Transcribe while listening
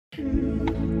Yeah.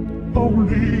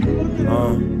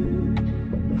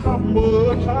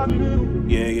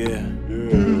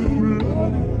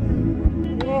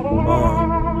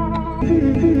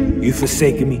 You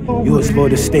forsaken me, you was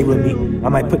supposed to stay with me. I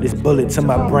might put this bullet to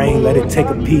my brain, let it take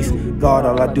a piece. God,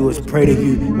 all I do is pray to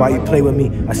you while you play with me.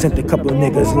 I sent a couple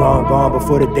niggas long gone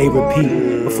before the day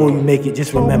repeat. Before you make it,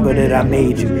 just remember that I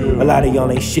made you. A lot of y'all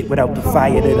ain't shit without the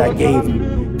fire that I gave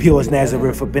you. Pure as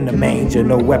Nazareth up in the manger.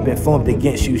 No weapon formed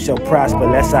against you shall prosper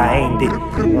unless I aimed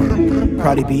it.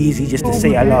 Probably be easy just to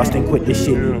say I lost and quit this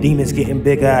shit. Demons getting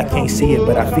bigger, I can't see it,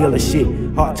 but I feel the shit.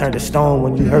 Heart turned to stone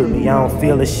when you hurt me, I don't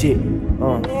feel the shit.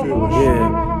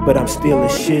 Yeah, but I'm still a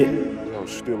shit.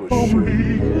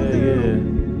 Yeah,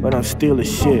 but I'm still a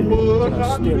shit.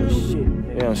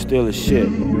 Yeah, I'm still a shit.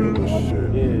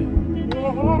 Yeah.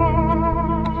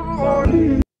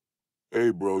 Hey,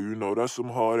 bro, you know, that's some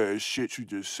hard-ass shit you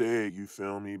just said, you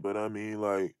feel me? But I mean,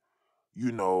 like,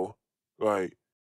 you know, like,